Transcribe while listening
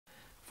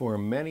For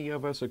many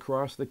of us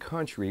across the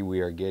country,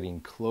 we are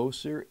getting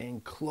closer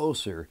and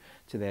closer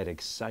to that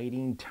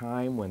exciting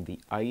time when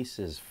the ice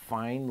is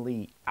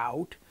finally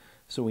out.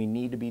 So we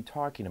need to be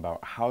talking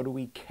about how do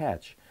we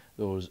catch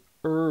those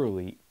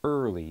early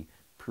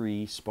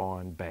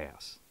pre-spawn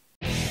bass.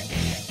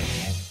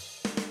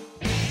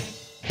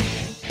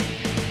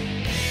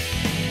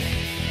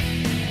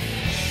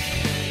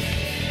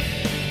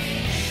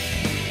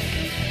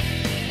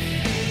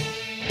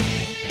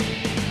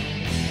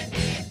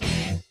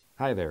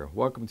 Hi there,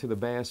 welcome to the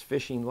Bass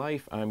Fishing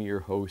Life. I'm your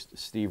host,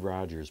 Steve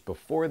Rogers.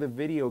 Before the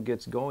video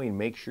gets going,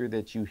 make sure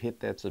that you hit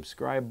that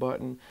subscribe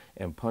button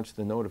and punch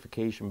the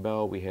notification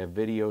bell. We have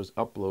videos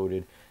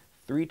uploaded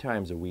 3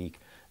 times a week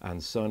on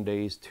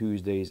Sundays,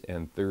 Tuesdays,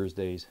 and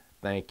Thursdays.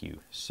 Thank you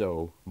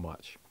so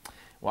much.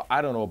 Well,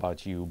 I don't know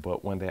about you,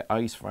 but when that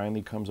ice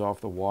finally comes off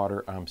the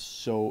water, I'm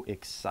so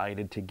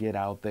excited to get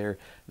out there.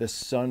 The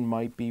sun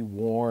might be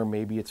warm,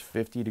 maybe it's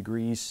 50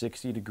 degrees,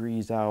 60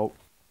 degrees out.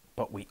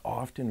 But we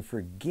often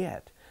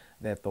forget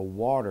that the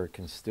water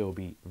can still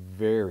be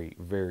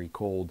very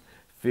cold.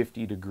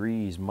 50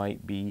 degrees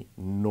might be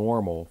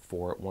normal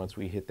for it once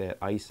we hit that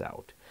ice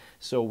out.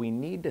 So we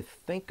need to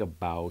think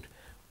about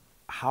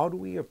how do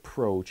we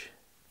approach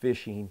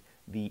fishing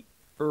the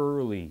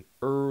early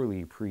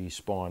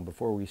pre-spawn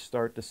before we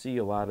start to see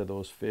a lot of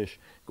those fish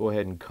go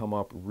ahead and come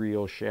up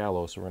real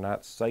shallow. So we're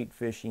not sight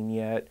fishing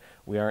yet.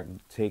 We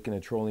aren't taking a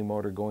trolling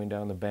motor going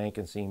down the bank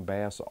and seeing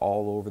bass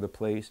all over the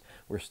place.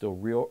 We're still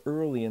real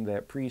early in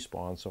that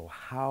pre-spawn. So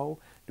how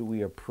do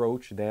we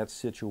approach that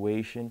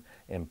situation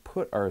and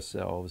put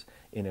ourselves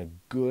in a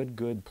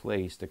good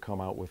place to come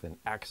out with an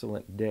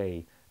excellent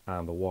day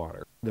on the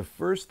water? The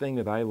first thing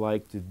that I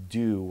like to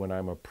do when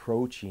I'm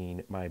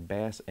approaching my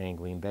bass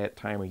angling that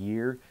time of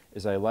year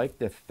is I like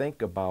to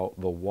think about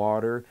the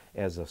water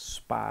as a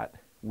spot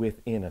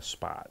within a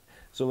spot.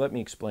 So let me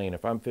explain.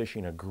 If I'm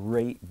fishing a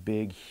great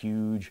big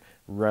huge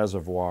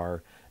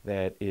reservoir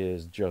that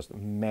is just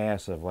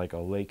massive, like a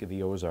Lake of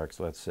the Ozarks,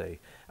 let's say,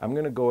 I'm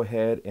going to go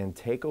ahead and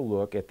take a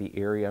look at the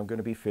area I'm going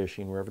to be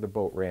fishing, wherever the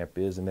boat ramp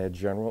is in that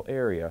general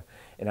area,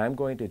 and I'm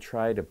going to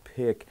try to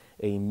pick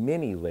a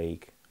mini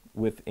lake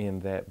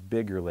within that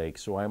bigger lake.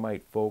 So I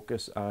might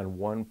focus on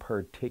one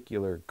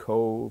particular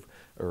cove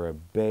or a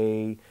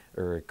bay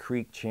or a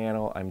creek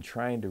channel. I'm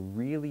trying to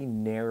really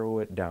narrow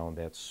it down,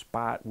 that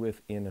spot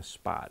within a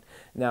spot.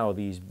 Now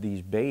these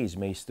bays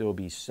may still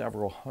be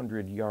several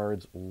hundred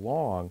yards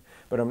long,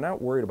 but I'm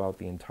not worried about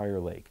the entire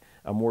lake.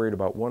 I'm worried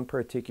about one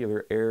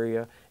particular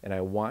area, and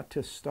I want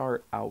to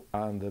start out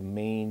on the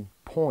main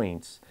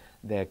points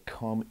that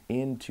come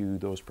into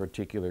those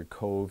particular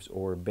coves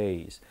or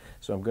bays.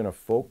 So I'm going to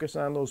focus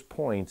on those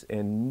points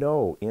and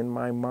know in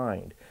my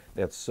mind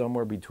that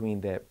somewhere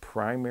between that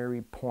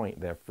primary point,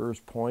 that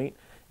first point,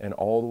 and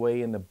all the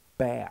way in the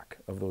back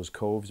of those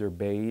coves or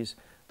bays,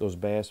 those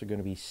bass are going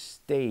to be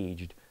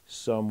staged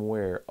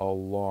somewhere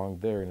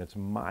along there. And it's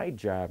my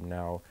job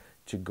now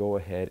to go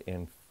ahead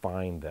and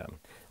find them.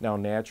 Now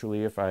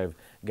naturally, if I've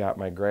got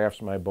my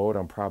graphs in my boat,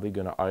 I'm probably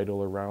going to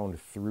idle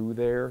around through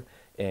there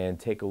and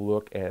take a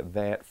look at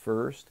that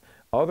first.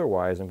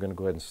 Otherwise, I'm going to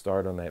go ahead and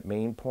start on that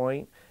main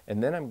point,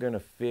 and then I'm going to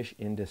fish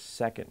into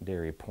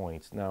secondary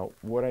points. Now,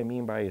 what I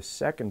mean by a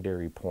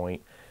secondary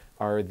point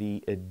are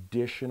the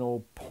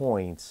additional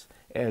points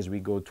as we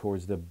go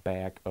towards the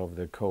back of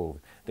the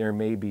cove. There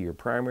may be your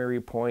primary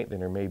point,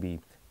 then there may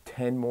be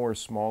 10 more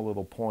small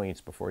little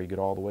points before you get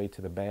all the way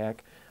to the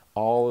back.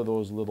 All of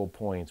those little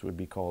points would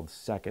be called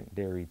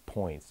secondary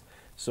points.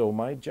 So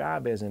my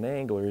job as an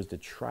angler is to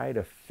try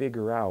to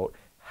figure out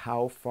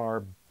how far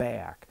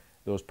back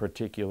those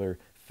particular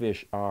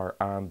fish are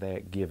on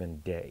that given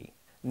day.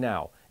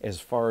 Now,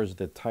 as far as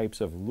the types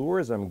of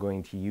lures I'm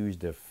going to use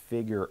to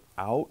figure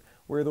out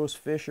where those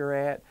fish are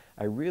at,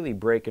 I really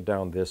break it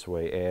down this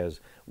way as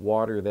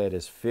water that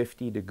is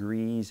 50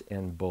 degrees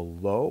and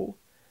below,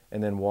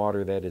 and then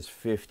water that is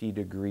 50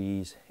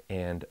 degrees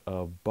and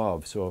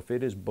above. So if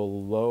it is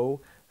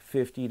below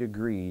 50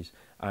 degrees,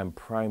 I'm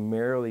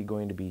primarily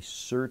going to be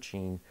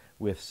searching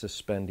with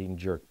suspending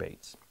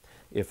jerkbaits.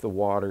 If the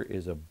water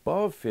is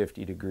above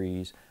 50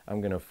 degrees, I'm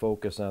going to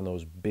focus on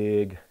those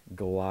big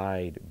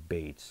glide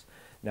baits.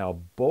 Now,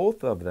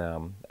 both of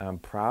them, I'm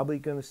probably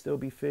going to still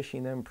be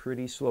fishing them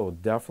pretty slow.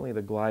 Definitely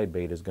the glide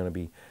bait is going to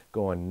be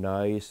going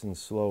nice and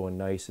slow and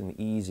nice and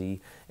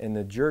easy. And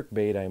the jerk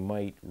bait, I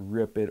might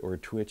rip it or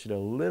twitch it a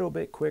little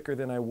bit quicker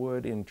than I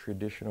would in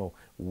traditional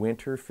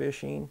winter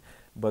fishing.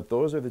 But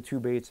those are the 2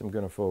 baits I'm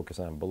going to focus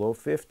on. Below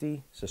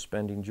 50,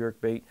 suspending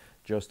jerk bait.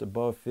 Just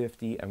above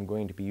 50, I'm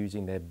going to be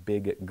using that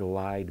big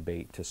glide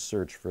bait to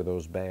search for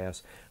those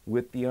bass,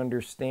 with the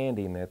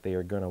understanding that they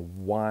are going to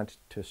want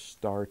to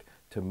start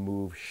to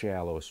move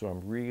shallow. So I'm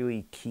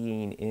really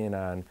keying in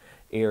on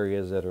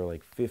areas that are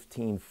like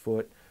 15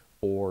 foot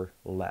or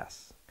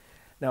less.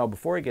 Now,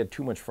 before I get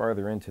too much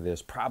farther into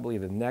this, probably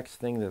the next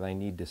thing that I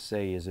need to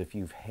say is if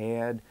you've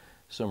had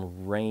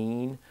some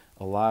rain,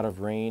 a lot of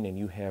rain, and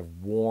you have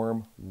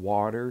warm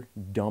water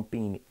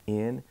dumping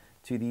in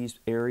to these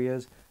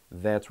areas,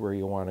 that's where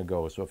you want to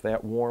go. So if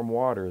that warm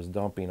water is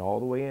dumping all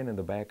the way in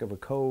the back of a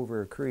cove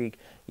or a creek,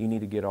 you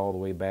need to get all the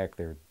way back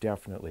there.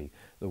 Definitely.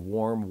 The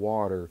warm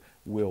water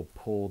will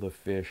pull the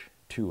fish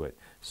to it.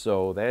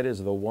 So that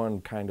is the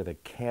one kind of the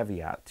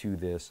caveat to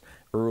this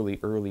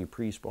early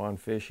pre-spawn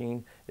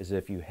fishing, is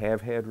if you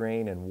have had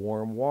rain and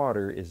warm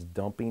water is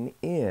dumping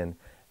in,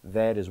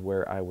 that is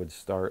where I would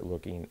start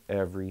looking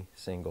every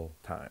single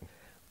time.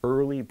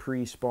 Early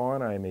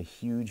pre-spawn, I'm a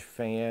huge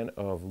fan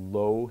of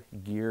low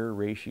gear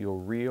ratio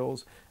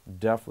reels.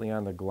 Definitely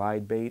on the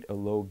glide bait, a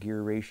low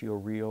gear ratio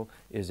reel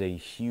is a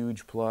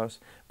huge plus.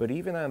 But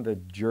even on the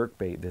jerk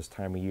bait this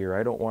time of year,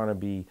 I don't want to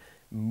be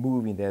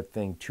moving that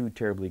thing too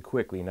terribly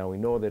quickly. Now we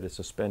know that a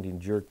suspending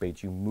jerk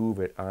bait, you move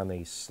it on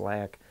a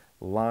slack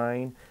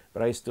line,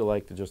 but I still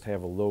like to just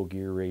have a low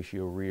gear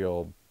ratio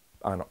reel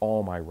on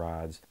all my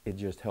rods. It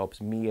just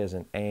helps me as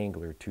an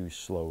angler to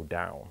slow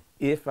down.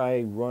 If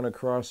I run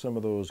across some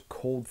of those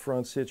cold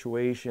front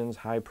situations,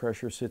 high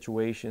pressure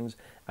situations,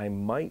 I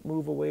might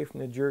move away from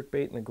the jerk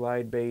bait and the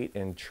glide bait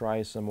and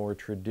try some more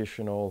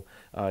traditional,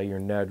 your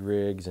Ned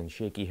rigs and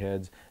shaky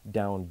heads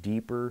down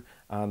deeper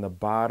on the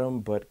bottom.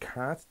 But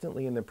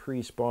constantly in the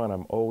pre-spawn,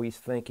 I'm always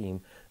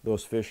thinking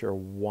those fish are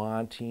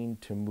wanting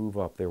to move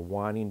up. They're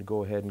wanting to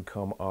go ahead and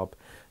come up.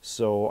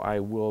 So I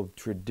will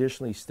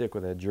traditionally stick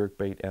with that jerk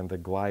bait and the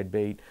glide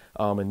bait.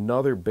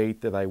 Another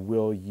bait that I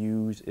will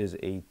use is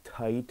a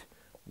tight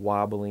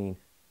wobbling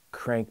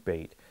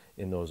crankbait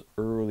in those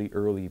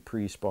early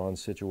pre-spawn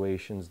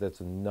situations. That's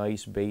a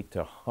nice bait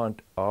to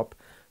hunt up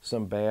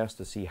some bass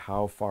to see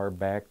how far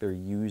back they're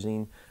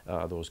using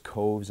those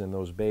coves and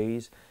those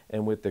bays.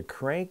 And with the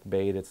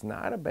crankbait, it's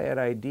not a bad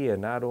idea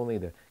not only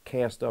to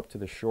cast up to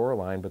the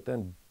shoreline, but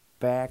then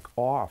back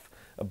off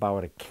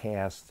about a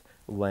cast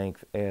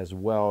length as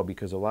well,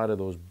 because a lot of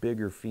those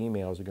bigger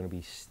females are going to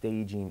be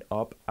staging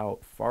up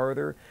out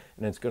farther,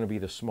 and it's going to be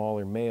the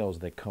smaller males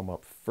that come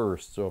up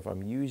first. So if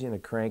I'm using a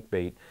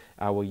crankbait,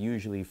 I will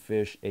usually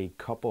fish a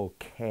couple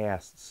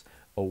casts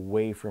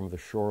away from the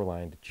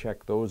shoreline to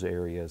check those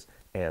areas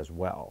as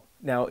well.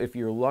 Now, if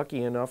you're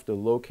lucky enough to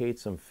locate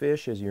some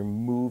fish as you're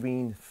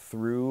moving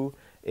through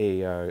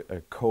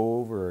a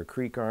cove or a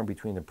creek arm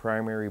between the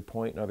primary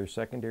point and other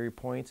secondary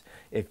points,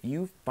 if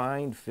you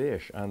find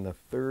fish on the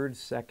third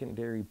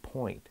secondary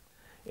point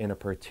in a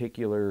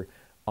particular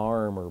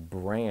arm or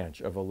branch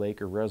of a lake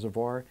or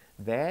reservoir,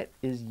 that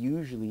is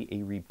usually a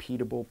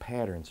repeatable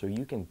pattern. So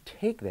you can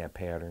take that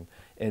pattern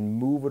and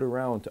move it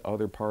around to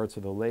other parts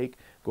of the lake.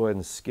 Go ahead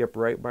and skip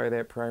right by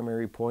that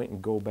primary point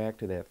and go back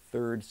to that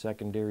third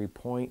secondary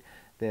point.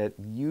 That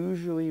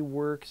usually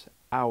works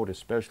out,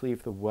 especially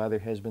if the weather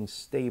has been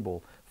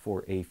stable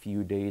for a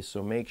few days.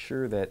 So make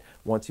sure that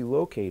once you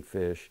locate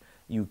fish,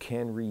 you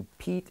can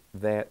repeat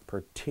that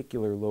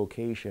particular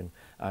location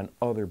on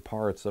other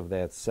parts of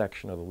that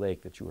section of the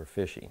lake that you are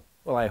fishing.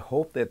 Well, I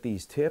hope that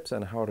these tips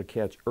on how to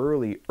catch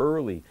early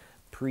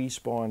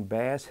pre-spawn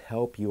bass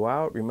help you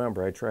out.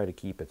 Remember, I try to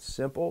keep it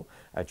simple.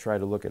 I try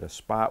to look at a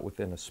spot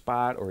within a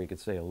spot, or you could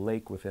say a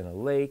lake within a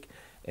lake.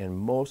 And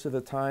most of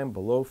the time,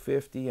 below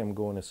 50, I'm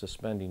going to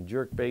suspending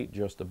jerk bait.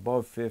 Just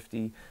above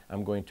 50,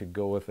 I'm going to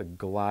go with a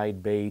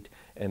glide bait.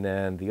 And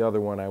then the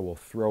other one I will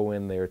throw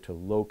in there to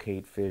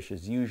locate fish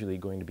is usually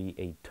going to be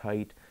a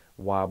tight,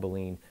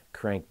 wobbling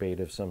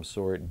crankbait of some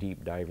sort,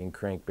 deep diving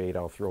crankbait.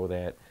 I'll throw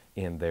that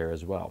in there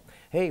as well.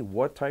 Hey,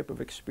 what type of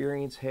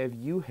experience have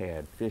you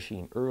had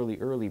fishing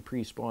early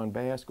pre-spawn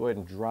bass? Go ahead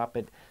and drop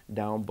it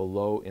down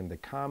below in the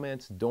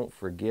comments. Don't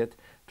forget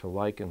to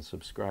like and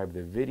subscribe to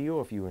the video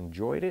if you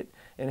enjoyed it.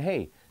 And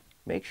hey,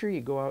 make sure you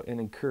go out and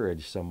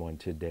encourage someone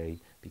today,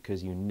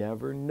 because you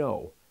never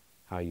know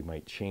how you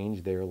might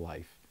change their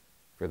life.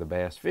 For the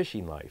Bass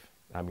Fishing Life,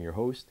 I'm your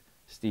host,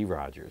 Steve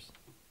Rogers.